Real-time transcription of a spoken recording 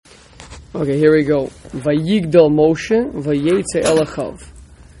Okay, here we go. Vayigdal Moshe, vayetze elachav.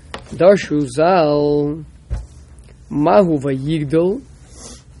 Darshu zal, mahu vayigdal,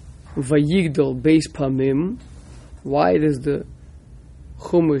 vayigdal beis pamim. Why does the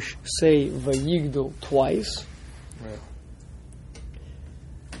Chumash say vayigdal twice? Right.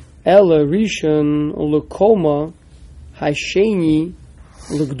 Ela rishon lekoma hasheni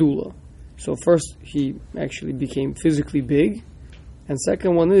legdula. So first he actually became physically big, and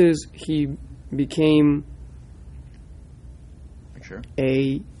second one is he became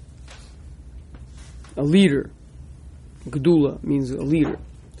a leader. Gdula means a leader.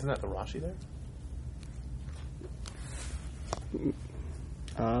 Isn't that the Rashi there?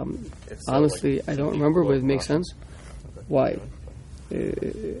 Honestly, like, I don't remember, but it makes Rashi. sense. Okay. Why?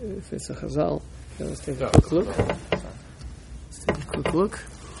 If it's a Chazal, let's take a quick look. Let's take a quick look.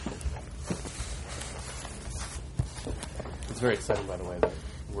 It's very exciting, by the way, that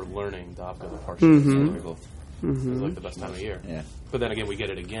we're learning Dafka the Parsha. It's like the best time of year. Yeah. But then again, we get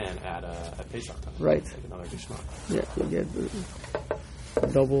it again at Pesach time. Right. Like another Gishma. Yeah, you get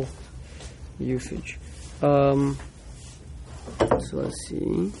double usage. So let's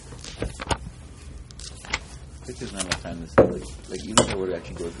see. I think there's not enough time to say, like even if I were to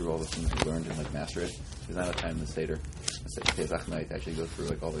actually go through all the things we learned and like master it, there's not enough time in the Seder, Pesach night, to actually go through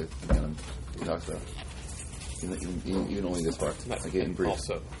like all the he talks about. Even only this part, like in brief.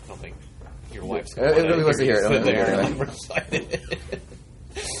 Also, I don't think your wife's Everybody wants to hear it. Sit there Yeah. and recite it.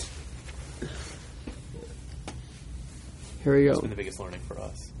 Here we It's go. been the biggest learning for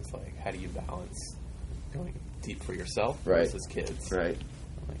us. It's like, how do you balance going deep for yourself Right. versus kids? Right.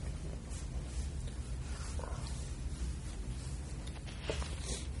 Like,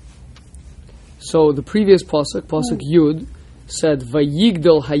 So the previous pasuk Yud, said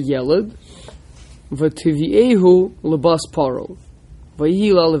Vayigdal hayeled, v'tiviehu lebas paro,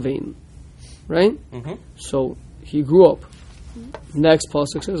 vayihi lalevein. Right? mm-hmm. So he grew up. Next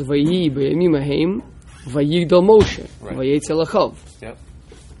pasuk says Vayihi b'yamim haim, Vayigdal Moshe, Right. vayetze elachav. Yep.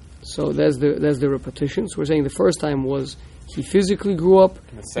 So that's the repetition. So we're saying the first time was he physically grew up,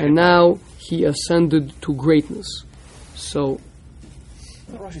 And the second and now he ascended to greatness. So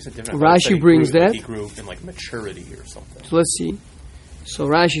Rashi said different. Rashi I thought he brings grew, that. He grew in like maturity or something. So let's see. So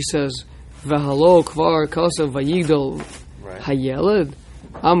Rashi says, "V'halo kvar kasav vayigdal Right. hayeled,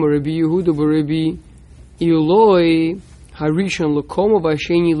 Amar Rabbi Yehuda b'Rabbi Iloi harishon lekoma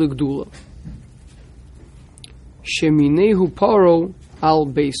v'asheni legdula. Sheminehu paro al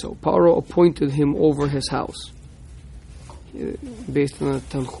beso. Paro appointed him over his house, based on a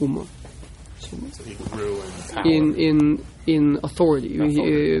Tanchuma. So he grew in power. In authority,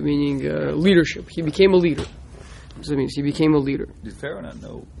 meaning leadership. He became a leader. So that means he became a leader. Did Pharaoh not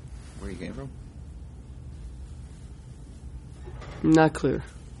know where he came from? Not clear.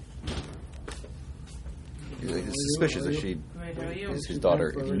 It's suspicious that his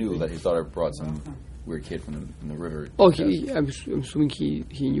daughter, if he knew that his daughter brought some weird kid from the river. Oh, I'm assuming he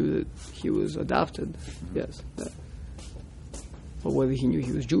knew that he was adopted. Yes. But whether he knew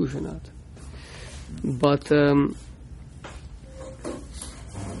he was Jewish or not. But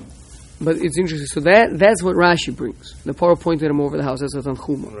it's interesting. So that's what Rashi brings. The Paro pointed him over the house. That's a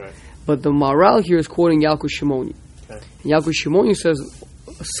Tanchuma. Right. But the Maharal here is quoting Yalkut Shimoni. Okay. Yalkut Shimoni says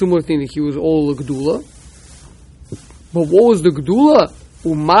a similar thing, that he was all Gdula. But what was the Gdula?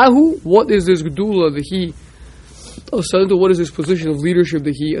 Umahu? What is this Gdula that he ascended to? What is this position of leadership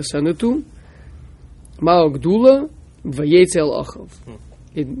that he ascended to? Ma'u Gdula vayetze el achav.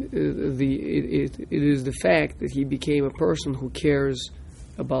 It is the fact that he became a person who cares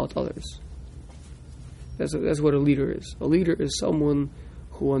about others. That's what a leader is. A leader is someone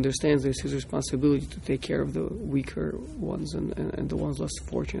who understands it's his responsibility to take care of the weaker ones and the ones less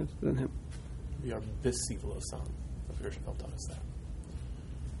fortunate than him. We are bisivlosan. The Gershon taught us that.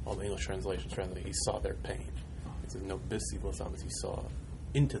 All the English translations translate, he saw their pain. It says no bisivlosan, because he saw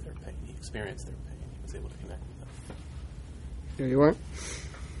into their pain. He experienced their pain. He was able to connect with them. There you are.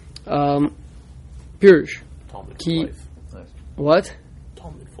 Pirush. Talmud for Ki- life. What?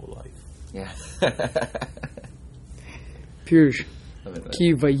 Talmud for life. Yeah. Pirush.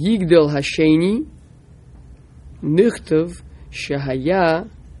 Ki vayigdel hasheni nichtav shehaya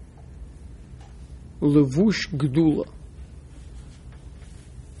levush gdula.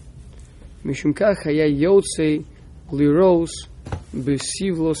 Mishum kach haya yotzei liros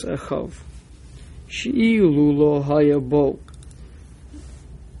besivlos achav. She'ilu lo haya bo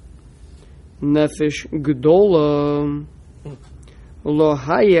nefesh gdola lo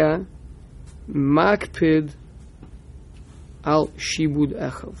haya makpid al shibud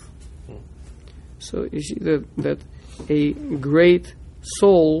echav. So you see that a great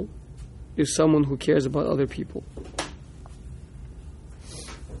soul is someone who cares about other people.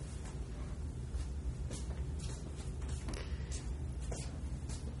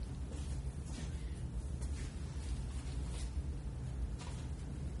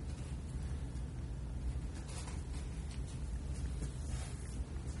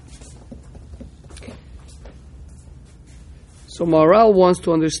 So Maharal wants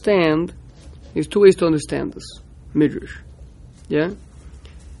to understand, there's two ways to understand this, Midrash. Yeah?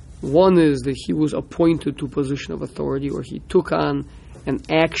 One is that he was appointed to a position of authority, or he took on an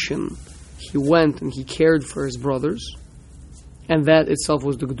action. He went and he cared for his brothers, and that itself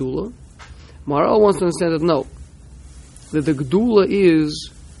was the Gdula. Maharal wants to understand that no, that the Gdula is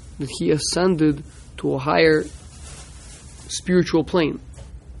that he ascended to a higher spiritual plane.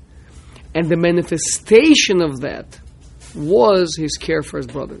 And the manifestation of that was his care for his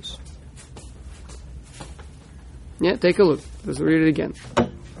brothers. Yeah, take a look. Let's read it again.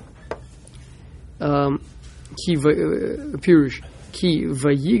 Pirush Ki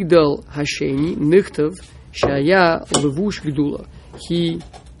vayigdal hasheni nichtav shaya levush gdula. He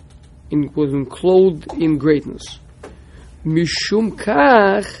was clothed in greatness. Mishum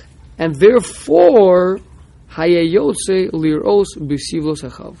kach, and therefore hayayotze liros besivlos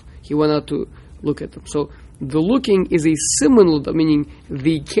achav. He went out to look at them. So the looking is a siman, meaning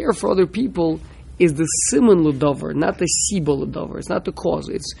the care for other people is the siman l'davar, not the siba l'davar. It's not the cause.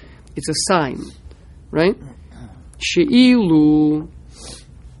 It's a sign, right? She'ilu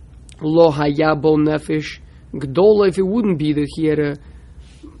lo hayabo nefesh gdola. If it wouldn't be that he had a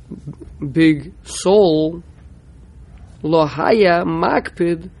big soul, lo haya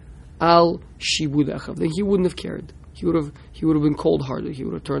makpid al shibud achav, then he wouldn't have cared. He would have been cold-hearted. He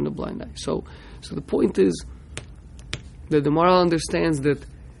would have turned a blind eye. So the point is that the Maharal understands that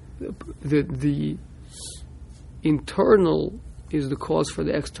the internal is the cause for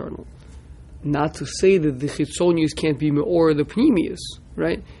the external. Not to say that the chitzonius can't be me'or the pnimius,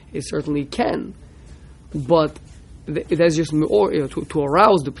 right? It certainly can, but that's just me'or, to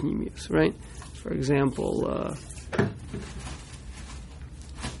arouse the pnimius, right? For example,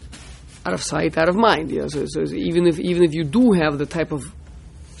 out of sight, out of mind. Yeah, so even if you do have the type of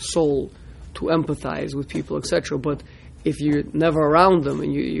soul to empathize with people, etc., but if you're never around them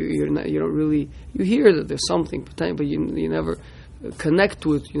and you don't really, you hear that there's something, but you never connect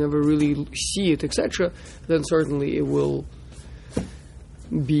to it, you never really see it, etc., then certainly it will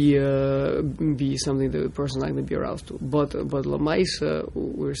be something that the person is not going to be aroused to. But Lamaisa,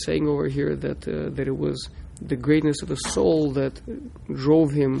 we're saying over here that it was the greatness of the soul that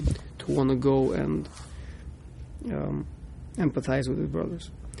drove him to want to go and empathize with his brothers.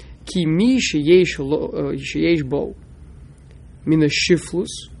 Ki mi sheyesh bo min shiflus,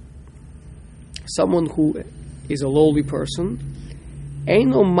 someone who is a lowly person,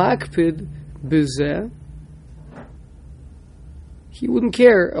 eino makpid bezeh, he wouldn't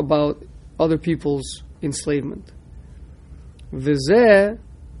care about other people's enslavement. V'zeh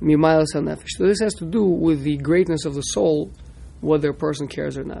mimaylas hanefesh. So this has to do with the greatness of the soul, whether a person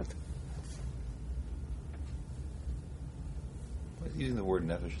cares or not. Using the word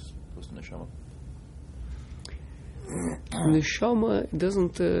nefesh as opposed to neshama. Neshama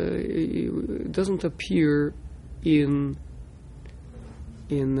doesn't appear in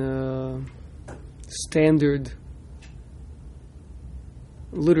standard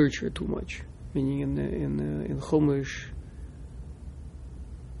literature too much, meaning in Chumash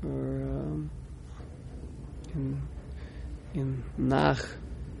or in Nach.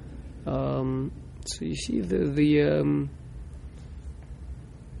 So you see the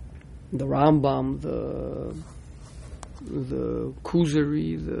Rambam, the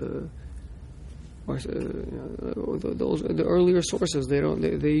Kuzari, the earlier sources,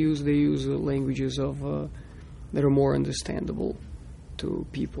 they use languages of that are more understandable to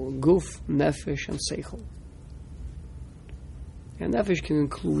people. Guf, nefesh, and seichel. And nefesh can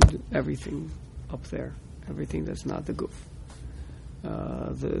include everything up there, everything that's not the guf.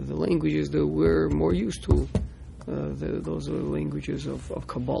 The languages that we're more used to, those are the languages of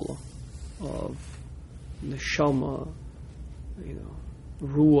Kabbalah, of neshama,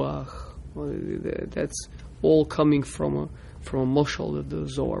 ruach. That's all coming from a moshel that the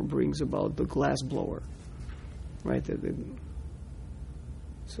Zohar brings about the glass blower, right?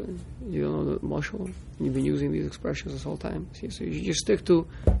 So you don't know the moshel. You've been using these expressions this whole time. See, so you just stick to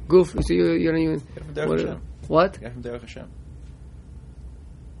guf. So you don't even. What? Got it from Derech Hashem.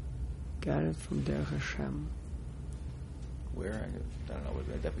 Got it from Derech Hashem. Where? I don't know. I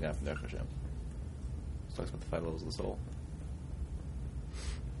definitely got it from Derech Hashem. It talks about the 5 levels of the soul.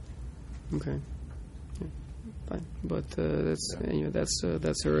 Okay, yeah, fine. But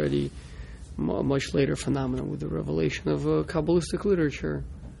that's already much later phenomenon with the revelation of Kabbalistic literature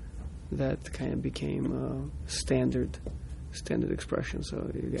that kind of became standard expression. So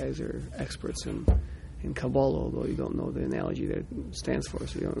you guys are experts in Kabbalah, although you don't know the analogy that it stands for.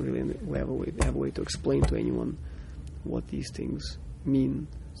 So you don't really have a way to explain to anyone what these things mean.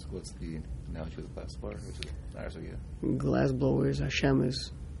 So what's the analogy with the glass blower, which is Arzogya? Glass blowers, Hashem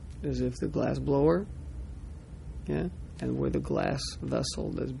is as if the glass blower, yeah, and we're the glass vessel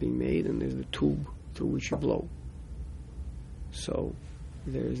that's being made, and there's the tube through which you blow. So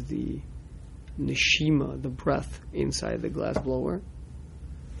there's the neshima, the breath inside the glass blower.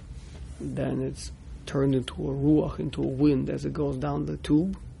 Then it's turned into a ruach, into a wind as it goes down the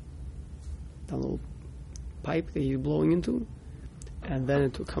tube, down the little pipe that he's blowing into, and then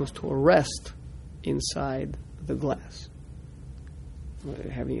it comes to a rest inside the glass,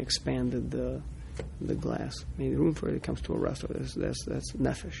 having expanded the glass, made room for it. It comes to a rest. That's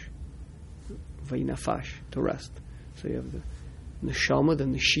nefesh, vayinafash, to rest. So you have the neshama, the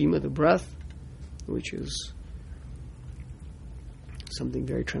neshima, the breath, which is something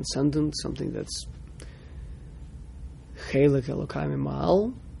very transcendent, something that's chelek Elokai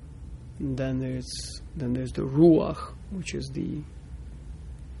Ma'al. And then there's the ruach, which is the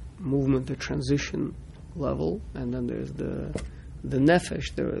movement, the transition level, and then there's the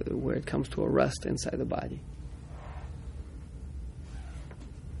nefesh, where it comes to a rest inside the body.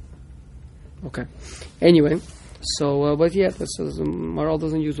 Okay. Anyway, so but yeah, Maral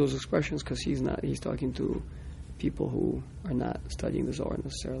doesn't use those expressions because he's talking to people who are not studying the Zohar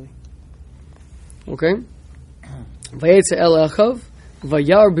necessarily. Okay. Vayetze el echav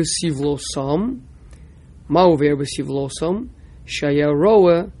vayar b'sivlosam ma'uver b'sivlosam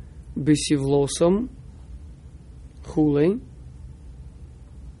shayaroa b'sivlosam chulei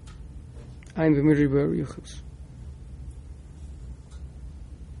ein v'mirri b'arichus.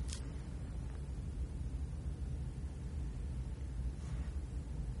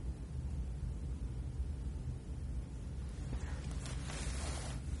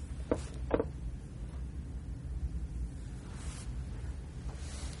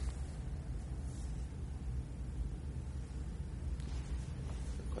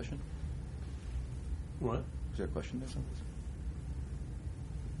 What? Is there a question there?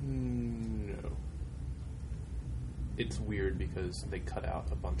 No. It's weird because they cut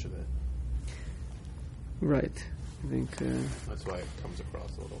out a bunch of it. Right. I think that's why it comes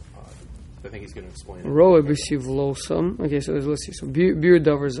across a little odd. I think he's going to explain it. Roa b'sivlosam. Okay, so let's see. So bir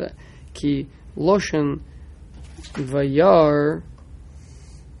davar zeh ki loshen vayar,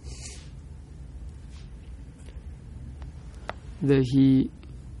 that he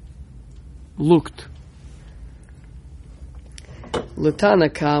looked. Latana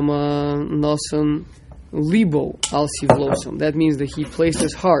kama nosan libo al sivlosam. That means that he placed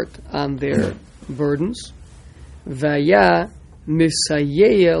his heart on their burdens. Vaya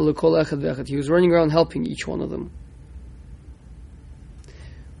misayeya lekol echad v'echad. He was running around helping each one of them.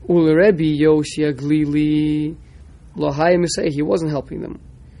 Ulerebi yosi aglili lohaya misayeh. He wasn't helping them.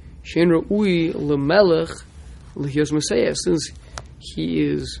 Shein ra'ui lemelech lehios misayeh. Since he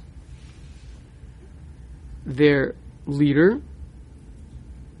is their leader,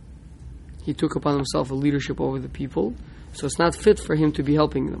 he took upon himself a leadership over the people, so it's not fit for him to be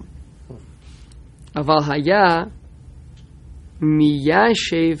helping them. Aval haya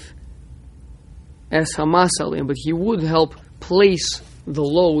miyashev es hamasalim, but he would help place the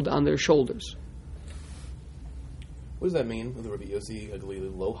load on their shoulders. What does that mean? With the Rabbi Yossi Aglili,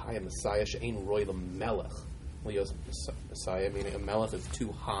 lo haya Messiah she'ein roy lemelech. Messiah, meaning a melech is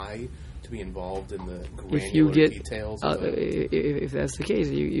too high to be involved in the granular details. If that's the case,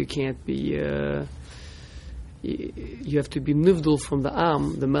 you can't be. You have to be nivdal from the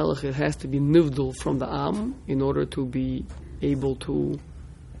am. The melech has to be nivdal from the am in order to be able to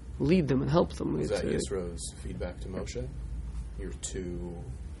lead them and help them. Is that Yisro's feedback to Moshe? You're too.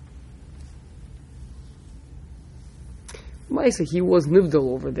 Maisa, he was nivdal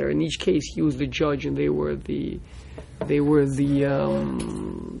over there. In each case, he was the judge, and they were the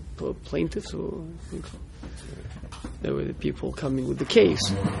plaintiffs, or they were the people coming with the case.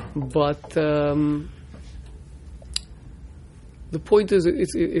 But the point is,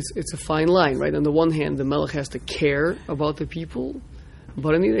 it's a fine line, right? On the one hand, the melech has to care about the people,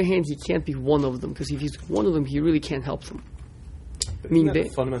 but on the other hand, he can't be one of them, because if he's one of them, he really can't help them. But isn't that the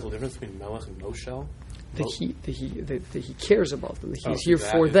fundamental difference between melech and Moshe? That he cares about them, that he's here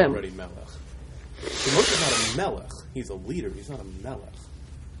for them. Already melech. So Moshe's not a melech. He's a leader. He's not a melech.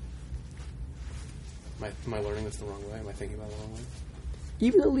 Am I learning this the wrong way? Am I thinking about it the wrong way?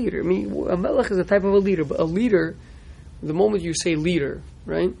 Even a leader. I mean, a melech is a type of a leader, but a leader, the moment you say leader,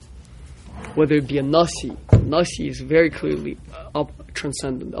 right? whether it be a nasi is very clearly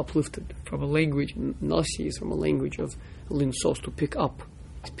transcendent, uplifted from a language. Nasi is from a language of linsos, to pick up.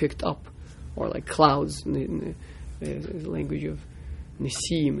 It's picked up, or like clouds. In the language of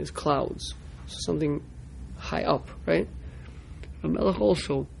nisim is clouds, so something high up, right? A melech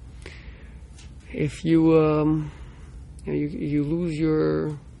also, if you you lose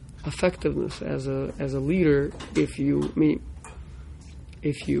your effectiveness as a leader if you're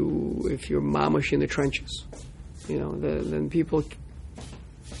mamash in the trenches, then people,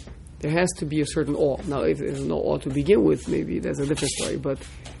 there has to be a certain awe. Now, if there's no awe to begin with, maybe that's a different story. But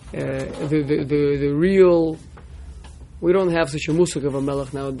the real, we don't have such a musik of a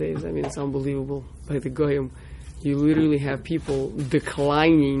melech nowadays. I mean, it's unbelievable. Like the goyim, you literally have people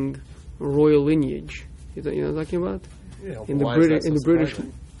declining royal lineage. You know what I'm talking about? Yeah, in the British,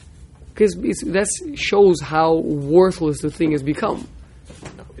 because that shows how worthless the thing has become.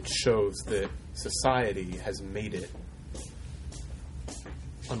 No, it shows that society has made it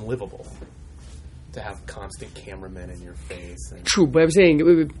unlivable to have constant cameramen in your face. And true, but I'm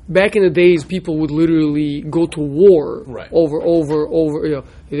saying back in the days, people would literally go to war over.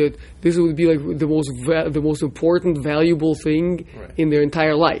 This would be like the most important, valuable thing in their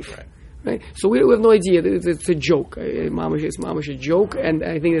entire life. Right? So we have no idea. It's a joke. It's mamash a joke, and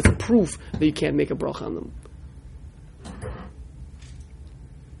I think that's a proof that you can't make a bracha on them.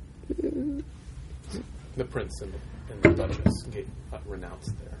 The prince and the duchess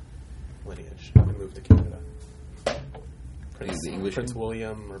renounced their lineage and moved to Canada. Prince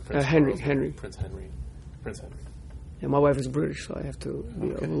William or Prince Henry. Prince Henry. Yeah, my wife is British, so I have to be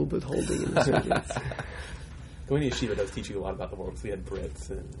a little bit holding in the Going to yeshiva does teach you a lot about the world. We had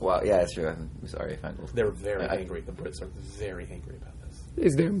Brits. Well, yeah, that's true. I'm sorry, I find it. They're very angry. The Brits are very angry about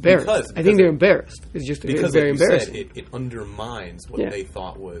this. They're embarrassed. I think they're embarrassed. It's just because very embarrassing. It undermines what they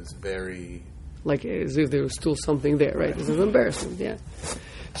thought was very... Like as if there was still something there, right? It's an embarrassment, yeah.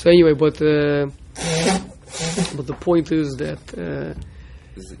 So anyway, but the point is that...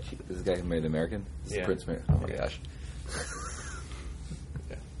 Is this guy who married an American? This is Prince Mary. Oh my gosh.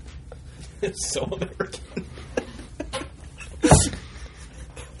 Yeah. It's so American.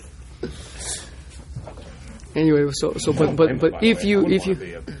 Anyway, but if you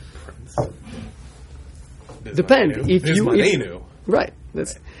depend if you right,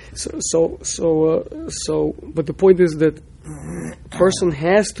 that's so but the point is that person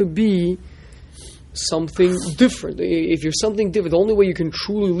has to be something different. If you're something different, the only way you can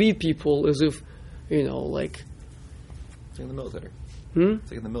truly lead people is if like it's like in the military. It's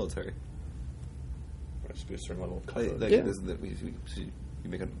like in the military. Just be a certain level of cover. You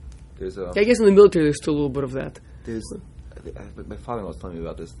make there's a. I guess in the military there's still a little bit of that. There's my father-in-law was telling me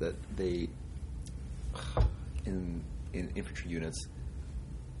about this, that they in infantry units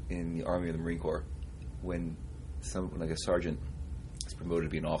in the Army or the Marine Corps, when a sergeant is promoted to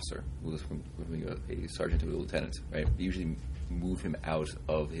be an officer, moves from a sergeant to a lieutenant, right? They usually move him out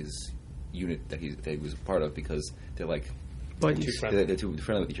of his unit that he was part of because they're like. They're too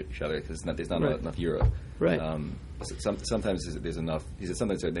friendly with each other because there's not enough Euro. Right. Sometimes there's enough. He said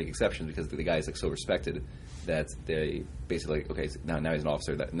sometimes they make exceptions because the guy is like so respected that they basically like, okay, so now he's an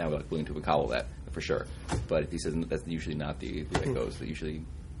officer. That now we're like willing to recall that for sure. But he says that's usually not the way it goes. That usually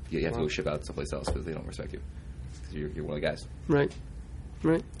you have to go ship out someplace else because they don't respect you because you're one of the guys. Right.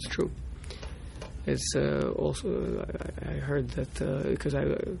 It's true. It's also I heard that because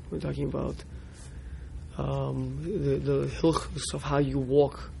we're talking about. The hilchos of how you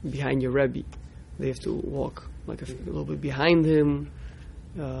walk behind your Rebbe. They have to walk like a little bit behind him,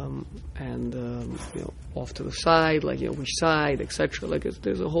 and off to the side, like which side, etc. Like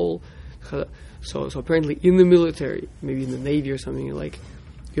there's a whole. So apparently in the military, maybe in the Navy or something, like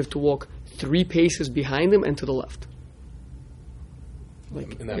you have to walk 3 paces behind him and to the left.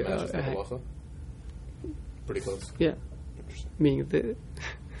 Like, and that matches the halacha? Pretty close. Yeah. Meaning the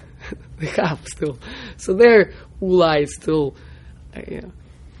Chaf still. So there, Ulai is still.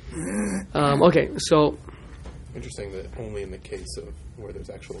 Okay, so. Interesting that only in the case of where there's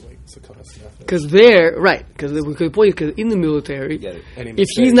actual sakanas. Because the point is, because in the military, if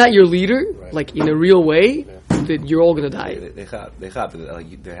he's not your leader, like in a real way, then you're all going to die.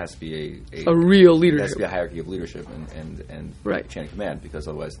 There has to be a real leadership. There has to be a hierarchy of leadership and chain of command, because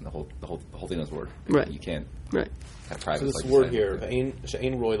otherwise the whole thing doesn't work. Right. You can't. Right. Have private. So this word here,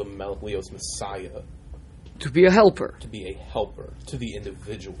 she'ein roy l'melech lios Messiah. To be a helper. To be a helper to the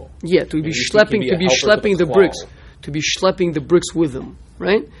individual. Yeah, to be schlepping the bricks. To be schlepping the bricks with them,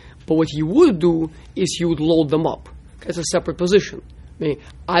 right? But what you would do is you would load them up. That's a separate position. I mean,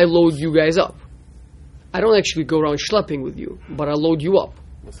 I load you guys up. I don't actually go around schlepping with you, but I load you up.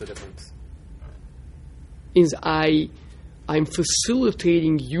 What's the difference? is I'm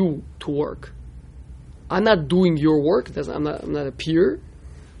facilitating you to work. I'm not doing your work. I'm not a peer.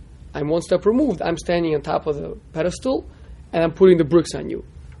 I'm one step removed. I'm standing on top of the pedestal, and I'm putting the bricks on you.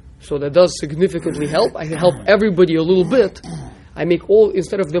 So that does significantly help. I help everybody a little bit. I make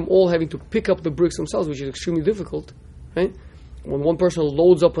instead of them all having to pick up the bricks themselves, which is extremely difficult, right? When one person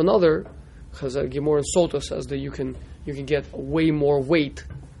loads up another, because Gemara and Sota says that you can get way more weight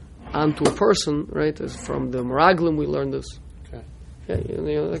onto a person, right? As from the Meraglim we learned this. Okay. Yeah, you know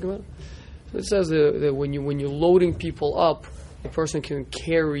what I'm talking about? So it says that when you're loading people up, a person can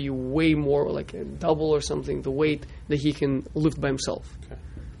carry way more, like a double or something, the weight that he can lift by himself. Okay.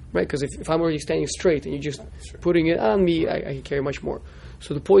 Right? Because if I'm already standing straight and you're just putting it on me, I can carry much more.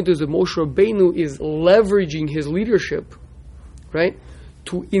 So the point is that Moshe Rabbeinu is leveraging his leadership, right,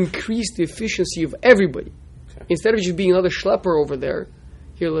 to increase the efficiency of everybody. Okay. Instead of just being another schlepper over there,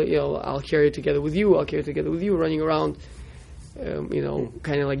 here, I'll carry it together with you, running around,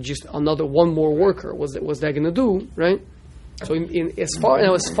 kind of like just one more worker. What's that going to do, right? So as far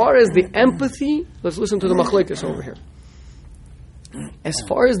as the empathy, let's listen to the machlekes over here. As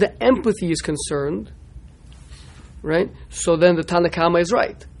far as the empathy is concerned, right? So then the Tanakama is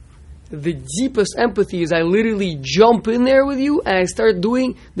right. The deepest empathy is I literally jump in there with you and I start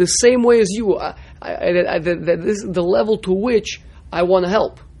doing the same way as you. This is the level to which I want to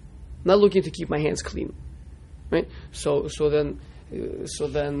help. I'm not looking to keep my hands clean, right? So then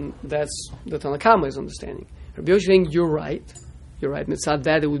that's the Tanakama's understanding. Rabbi Yoshi saying you're right. Mitzad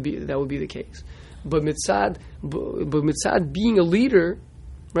that would be the case. But mitzad being a leader,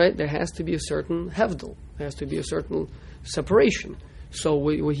 right? There has to be a certain hevdel. There has to be a certain separation. So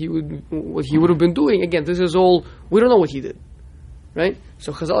what he would have been doing, again, this is all, we don't know what he did, right?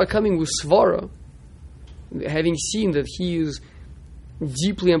 So Chazal are coming with svara, having seen that he is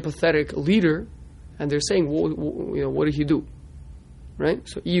deeply empathetic leader, and they're saying, what did he do, right?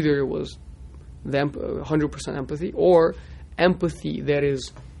 So either it was the 100% empathy, or empathy that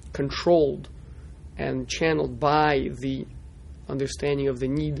is controlled and channeled by the understanding of the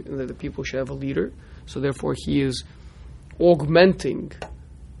need that the people should have a leader. So therefore he is augmenting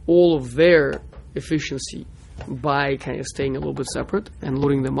all of their efficiency by kind of staying a little bit separate and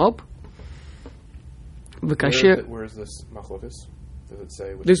loading them up. Where is this machlokes? Does it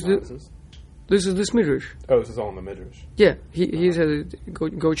say which this is? This is this midrash. Oh, this is all in the midrash. Yeah, he said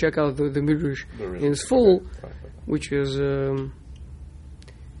go check out the midrash in its full, which is a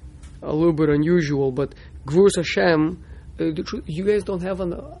little bit unusual. But Gvurus Hashem, you guys don't have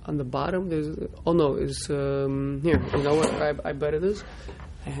on the bottom. There's it's here. You know what? I bet it is.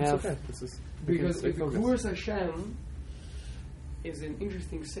 I have because Gvurus Hashem is an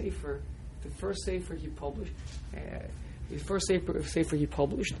interesting sefer. The first sefer he published. His first sefer he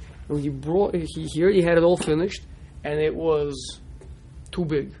published, and when he already had it all finished, and it was too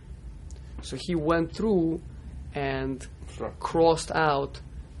big. So he went through and crossed out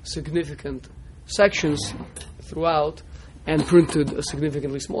significant sections throughout, and printed a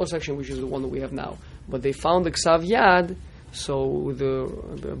significantly smaller section, which is the one that we have now. But they found the Ksav Yad, so I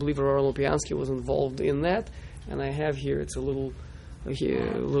believe Aron Lopiansky was involved in that, and I have here, it's a little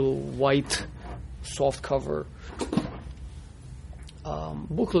white soft cover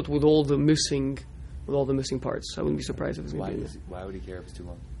booklet with all the missing parts. I wouldn't be surprised if it's why would he care if it's too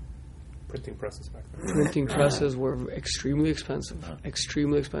long? Printing presses back then. Printing presses were extremely expensive,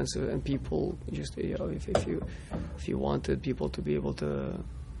 and people just if you wanted people to be able to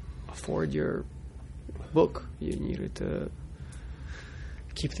afford your book, you needed to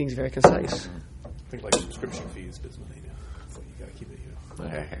keep things very concise. I think like subscription fees, Bismillah. So you got to keep it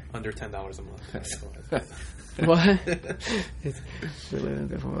under $10 a month. What? It's really in a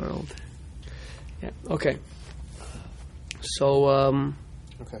different world. Yeah. Okay. So.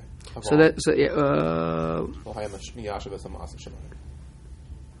 Okay. So that. So yeah.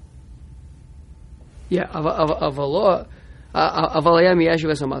 Yeah. Avalaya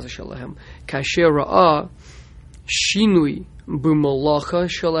miyashiv esamasa shalahem. Kasher ra'a shinui b'malacha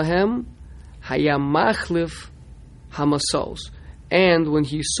shalahem hayam machlif hamasos. And when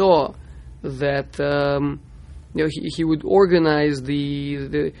he saw that. He would organize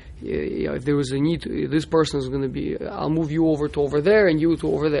if there was a need. This person is going to be. I'll move you over to over there, and you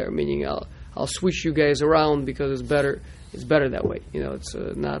to over there. Meaning, I'll switch you guys around because it's better. It's better that way. It's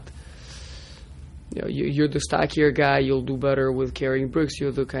not. You're the stockier guy. You'll do better with carrying bricks.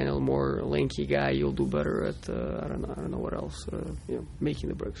 You're the kind of more lanky guy. You'll do better at I don't know what else. Making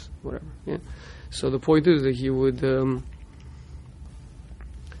the bricks, whatever. Yeah. So the point is that he would.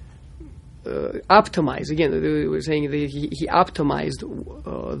 optimized. Again, they were saying that he optimized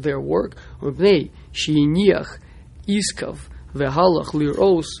their work. Sheiniach iskav vehalach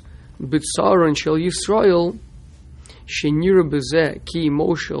liros bitzaron shel Yisrael shenira bezeh ki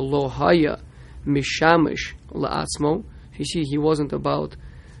Moshe lo haya mishamish la'atzmo. You see, he wasn't about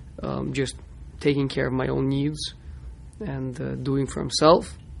just taking care of my own needs and doing for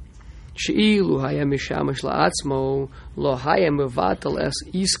himself. She'ilu haya mishamish la'atzmo lo haya mevatel es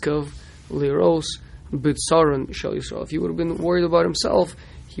iskav liros bitzaron shel Yisrael. If he would have been worried about himself,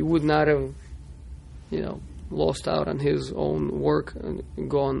 he would not have, lost out on his own work and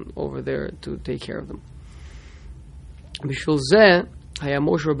gone over there to take care of them. Bishvil zeh haya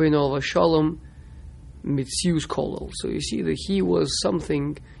Moshe Rabbeinu alav shalom mitzius kolel. So you see that he was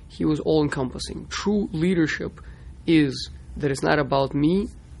something. He was all-encompassing. True leadership is that it's not about me.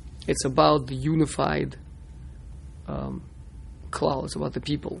 It's about the unified klal. It's about the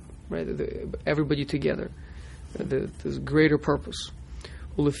people, right? Everybody together. There's greater purpose.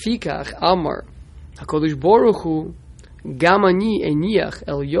 Ulefikach amar HaKadosh Baruch Hu gam ani eniach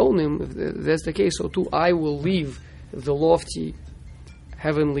el yonim. If that's the case, so too I will leave the lofty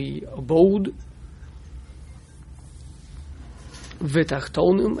heavenly abode,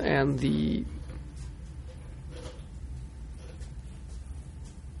 v'tachtonim, and the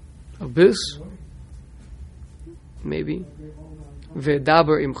abyss, maybe,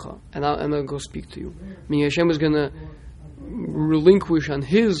 v'daber imcha, and I'll go speak to you. Meaning Hashem is going to relinquish on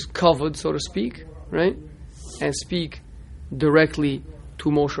his kavod, so to speak, right, and speak directly to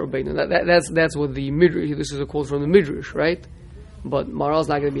Moshe Rabbeinu. That's what the Midrash. This is a quote from the Midrash, right? But Maharal's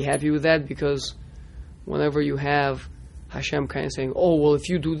not going to be happy with that, because whenever you have Hashem kind of saying, "Oh, well, if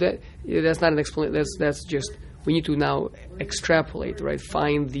you do that," that's not an explanation. That's just, we need to now extrapolate, right?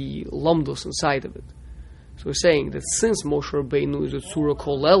 Find the lamdos inside of it. So we're saying that since Moshe Rabbeinu is a tzura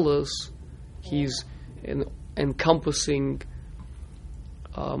kolelis, he's an encompassing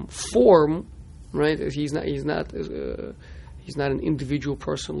form, right? He's not an individual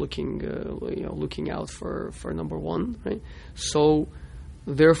person looking out for number one, right? So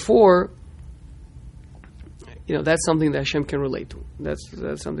therefore, that's something that Hashem can relate to.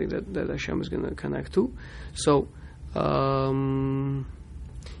 That's something that Hashem is going to connect to. So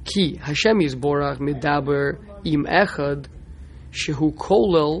ki Hashem Yisborach medaber im echad shehu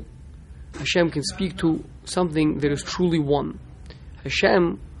kolel. Hashem can speak to something that is truly one.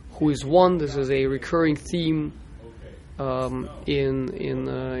 Hashem, who is one. This is a recurring theme in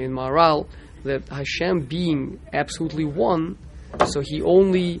Maharal, that Hashem being absolutely one, so He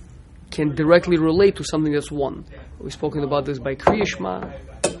only can directly relate to something that's one. We've spoken about this by Kriya Shema,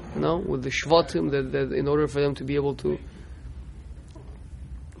 with the Shvatim, that in order for them to be able to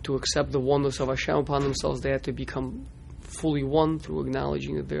accept the oneness of Hashem upon themselves, they had to become fully one through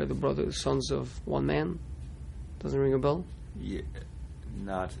acknowledging that they're the sons of one man. Doesn't ring a bell? Yeah,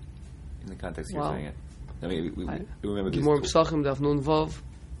 not in the context you're saying it. I mean, we remember this. Psachim Daf Nun Vav.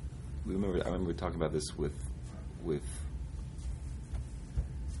 I remember talking about this with.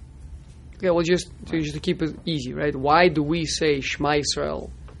 Yeah, well, just to keep it easy, right? Why do we say Shema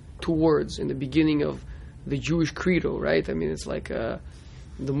Yisrael, 2 words in the beginning of the Jewish credo, right? I mean, it's like the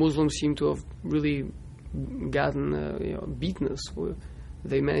Muslims seem to have really gotten beaten us.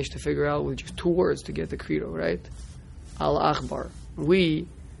 They managed to figure out with just 2 words to get the credo, right? Al Akbar.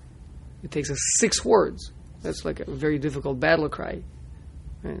 It takes us 6 words. That's like a very difficult battle cry,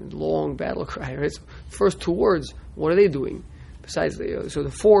 and long battle cry, right? So first 2 words, what are they doing? Besides, so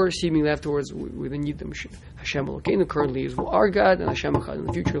the 4 seemingly afterwards, we then need them. Hashem Elokeinu currently is our God, and Hashem Echad in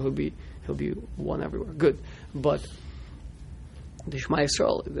the future he'll be one everywhere. Good, but the Shema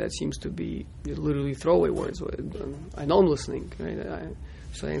Yisrael, that seems to be literally throwaway words. I know I'm listening, right?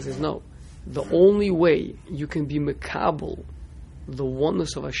 So the answer is no. The only way you can be mekabel the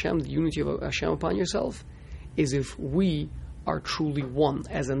oneness of Hashem, the unity of Hashem upon yourself, is if we are truly one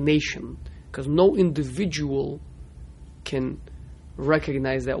as a nation, because no individual can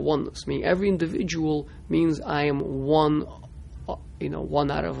recognize that oneness. Meaning, every individual means I am one,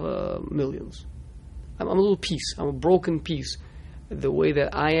 one out of millions. I'm a little piece. I'm a broken piece. The way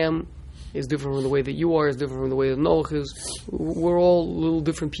that I am is different from the way that you are. Is different from the way that Noach is. We're all little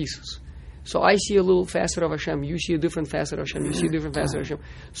different pieces. So I see a little facet of Hashem, you see a different facet of Hashem, you see a different facet of Hashem.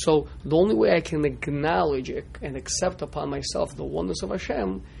 So the only way I can acknowledge and accept upon myself the oneness of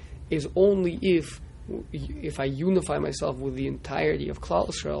Hashem is only if I unify myself with the entirety of Klal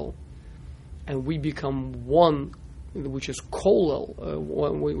Yisrael, and we become one, which is kolel,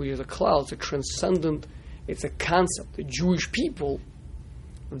 which is a klal, it's a transcendent, it's a concept. The Jewish people,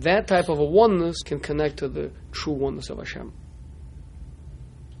 that type of a oneness can connect to the true oneness of Hashem.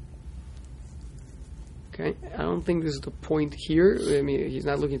 Okay, I don't think this is the point here. I mean, he's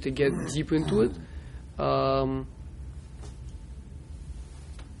not looking to get deep into it.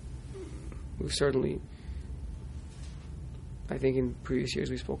 We've certainly, I think in previous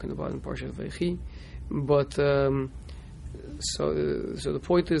years we've spoken about in Parshat Vayechi, but so the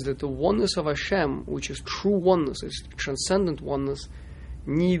point is that the oneness of Hashem, which is true oneness, is transcendent oneness,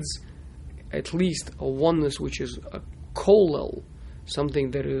 needs at least a oneness which is a kollel,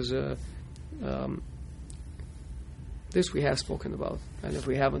 something that is this we have spoken about, and if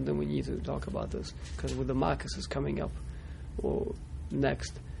we haven't, then we need to talk about this, because with the Makkos is coming up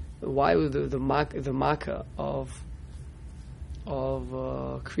next. Why would the Makkah of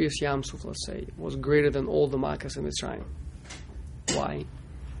Kriyas Yamsuf, let's say, was greater than all the Makkos in Mitzrayim? Why?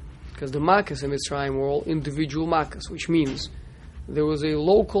 Because the Makkos in Mitzrayim were all individual Makkos, which means there was a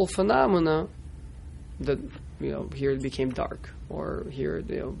local phenomena that, here it became dark, or here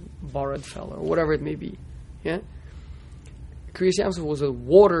Barad fell, or whatever it may be. Yeah. Kriyas Yamsuf was a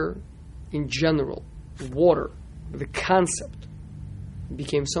water in general. Water, the concept,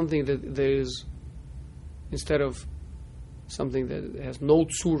 became something that is, instead of something that has no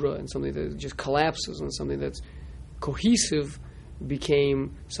tsura and something that just collapses and something that's cohesive,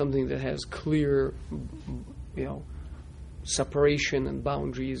 became something that has clear, separation and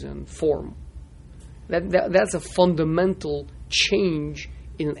boundaries and form. That's a fundamental change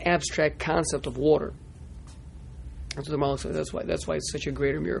in an abstract concept of water. That's what the Malach says. That's why it's such a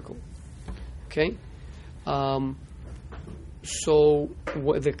greater miracle. Okay, so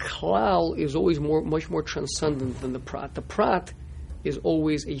the klal is always much more transcendent than the prat. The prat is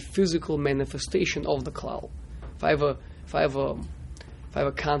always a physical manifestation of the klal. If I have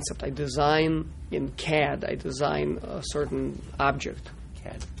a concept, I design in CAD. I design a certain object.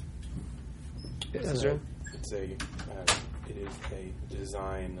 CAD. Ezra? It is a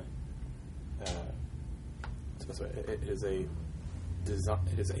design. It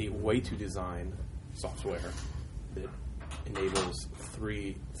is a way to design software that enables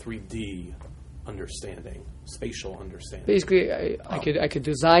 3D understanding, spatial understanding. Basically, I could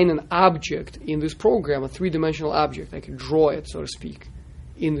design an object in this program, a three-dimensional object. I could draw it, so to speak,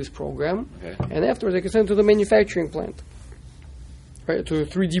 in this program, and afterwards I could send it to the manufacturing plant, right? To a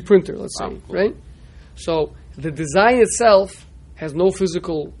 3D printer, let's say, cool. Right? So the design itself has no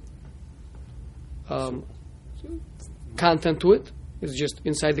physical content to it. It's just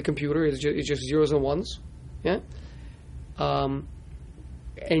inside the computer. It's just zeros and ones, yeah.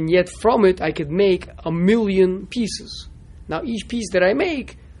 And yet from it I could make 1 million pieces. Now each piece that I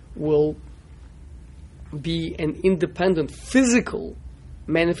make will be an independent physical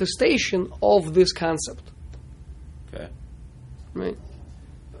manifestation of this concept. Okay. Right?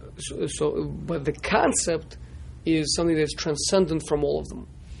 So but the concept is something that's transcendent from all of them.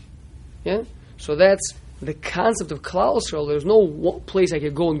 Yeah? So that's the concept of Klal Yisrael. There's no place I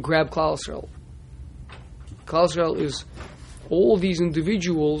could go and grab Klal Yisrael. Klal Yisrael is all these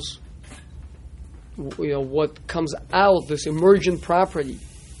individuals, what comes out, this emergent property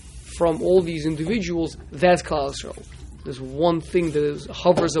from all these individuals, that's Klal Yisrael. There's one thing that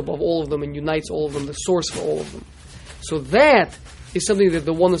hovers above all of them and unites all of them, the source for all of them. So that is something that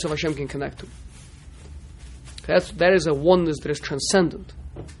the oneness of Hashem can connect to. That is a oneness that is transcendent.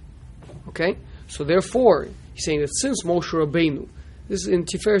 Okay? So therefore, he's saying that since Moshe Rabbeinu, this is in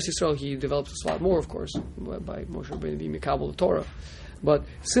Tiferes Yisrael, he develops this a lot more, of course, by Moshe Rabbeinu being Mikabel the Torah. But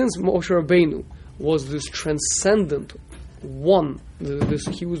since Moshe Rabbeinu was this transcendent one,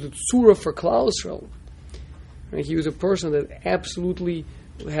 he was the tzura for Klal Yisrael. Right? He was a person that absolutely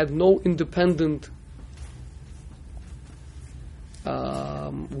had no independent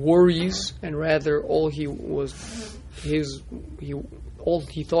worries, and rather all he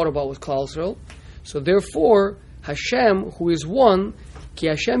thought about was Klal Yisrael. So therefore, Hashem, who is one, ki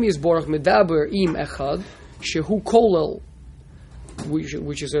Hashem yisborach medaber im echad, shehu kolel,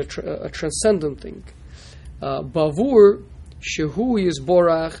 which is a transcendent thing. Bavur, shehu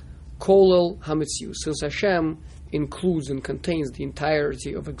yisborach kolel hametzius. Since Hashem includes and contains the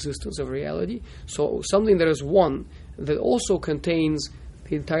entirety of existence, of reality, so something that is one, that also contains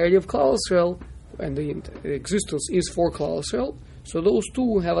the entirety of Klal Yisrael, and the existence is for Klal Yisrael. So those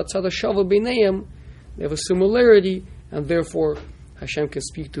two have a tzad hashava b'neihem, they have a similarity, and therefore Hashem can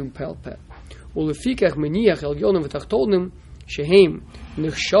speak to them pal pal. Ulefikach meniach elyonim v'tachtonim shehem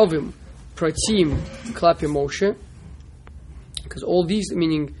nechshavim pratim klapi Moshe, because all these,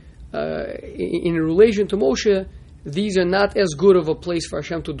 meaning in relation to Moshe, these are not as good of a place for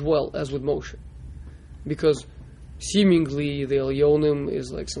Hashem to dwell as with Moshe, because seemingly the Elyonim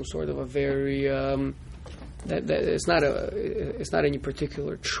is like some sort of a very that it's not any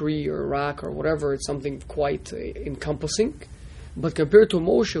particular tree or rock or whatever. It's something quite encompassing. But compared to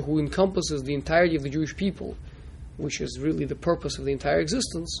Moshe, who encompasses the entirety of the Jewish people, which is really the purpose of the entire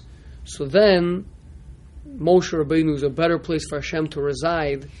existence, so then Moshe Rabbeinu is a better place for Hashem to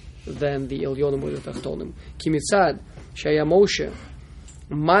reside than the Elyonim or the Tachtonim. Ki mitzad shaya Moshe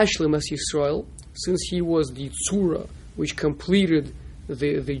mashlim as Yisrael, since he was the tzura which completed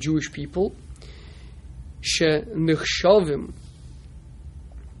the Jewish people, she nichshavim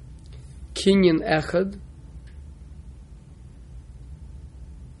kinyan echad.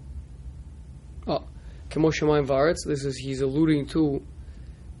 Kemo Shemayim V'Aretz. He's alluding to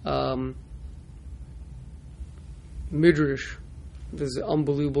Midrash. There's an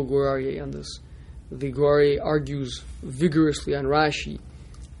unbelievable Gur Aryeh on this. The Gur Aryeh argues vigorously on Rashi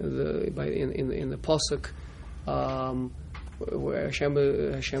in the pasuk where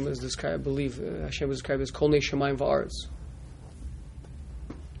Hashem is described. I believe Hashem is described as Kol Nei Shemayim V'Aretz.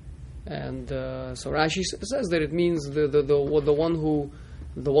 And so Rashi says that it means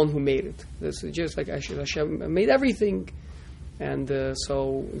the one who made it. This is just like Hashem made everything, and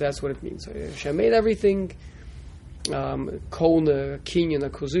so that's what it means. Hashem made everything. Kona, kinyan,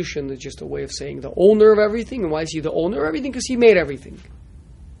 acquisition is just a way of saying the owner of everything. And why is he the owner of everything? Because he made everything.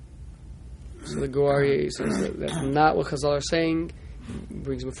 So the Gur Aryeh says that's not what Chazal are saying. It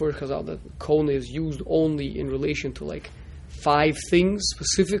brings before Chazal that Kona is used only in relation to like 5 things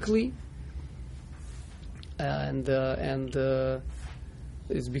specifically, and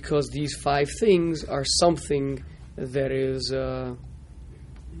it's because these 5 things are something that is,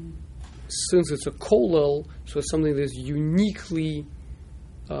 since it's a kolel, so it's something that is uniquely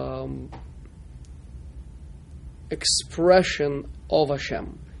expression of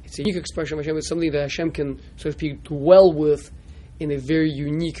Hashem. It's a unique expression of Hashem. It's something that Hashem can, so to speak, dwell with in a very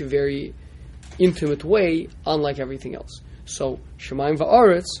unique, very intimate way, unlike everything else. So Shemayim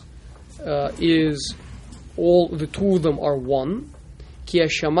V'Aretz is all, the two of them are one. Ki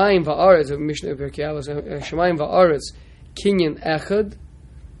Hashamayim V'Aretz, Mishnah Pirkei Avos, Hashamayim V'Aretz kinyan echad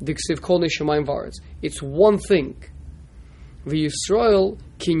diksiv kol nei Shemayim V'Aretz. It's one thing. V'Yisrael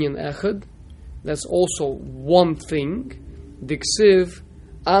kinyan echad, that's also one thing. Diksiv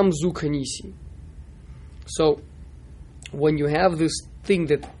am zu kanisi. So when you have this thing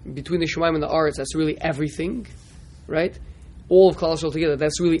that between the Shemayim and the Aretz, that's really everything, right? All of Klal Yisrael together,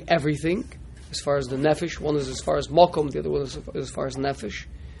 that's really everything. As far as the nefesh, one is as far as makom, the other one is as far as nefesh,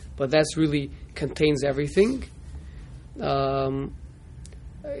 but that's really contains everything. I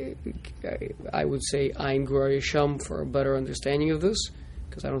would say Ein Gur Aryeh Sham for a better understanding of this,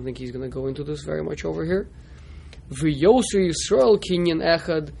 because I don't think he's going to go into this very much over here. V'yoser Yisrael kinyan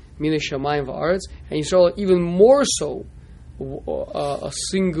echad min Shemayim V'Aretz, and Yisrael even more so a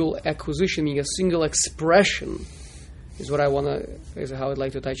single acquisition, meaning a single expression. Is what I want to, is how I'd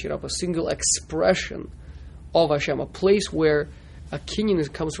like to touch it up. A single expression of Hashem, a place where a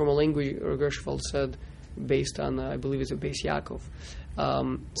kinyan comes from a language, or Gershfeld said, based on, I believe it's a Beis Yaakov,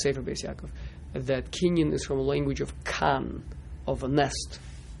 Sefer Beis Yaakov, that kinyan is from a language of kan, of a nest,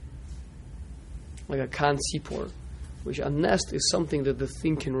 like a kan sipor, which a nest is something that the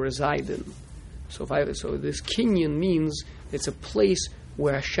thing can reside in. So this kinyan means it's a place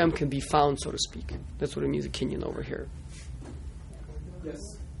where Hashem can be found, so to speak. That's what it means, a kinyan over here. Yes.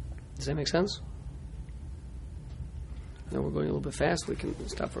 Does that make sense? Now we're going a little bit fast. We can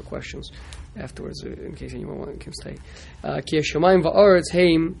stop for questions afterwards in case anyone can stay. Ki Hashamayim V'Aretz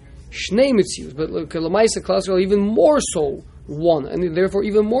heim shnei mitzius, but Lamaisa Klal Yisrael even more so one, and therefore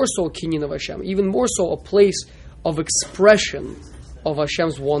even more so a kinyan of Hashem, even more so a place of expression of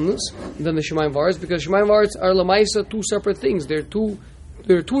Hashem's oneness than the Shemayim V'Aretz, because Shemayim V'Aretz are Lamaisa 2 separate things. There are two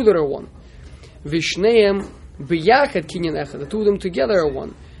that are one. V'shneim b'yachad kinyan echad. The 2 of them together are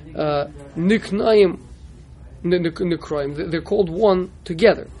one. Niknaim nikroim. They're called one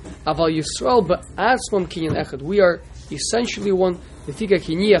together. Aval Yisrael ba'atzmam kinyan echad. We are essentially one. V'tika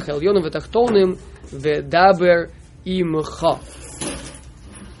kiniyach elyonim v'tachtonim v'daber imcha.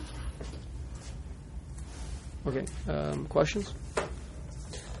 Okay. Questions?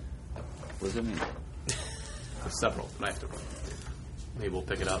 What does it mean? There's several, but I have to run. Maybe we'll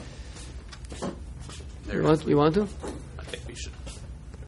pick it up. You want to? I think we should.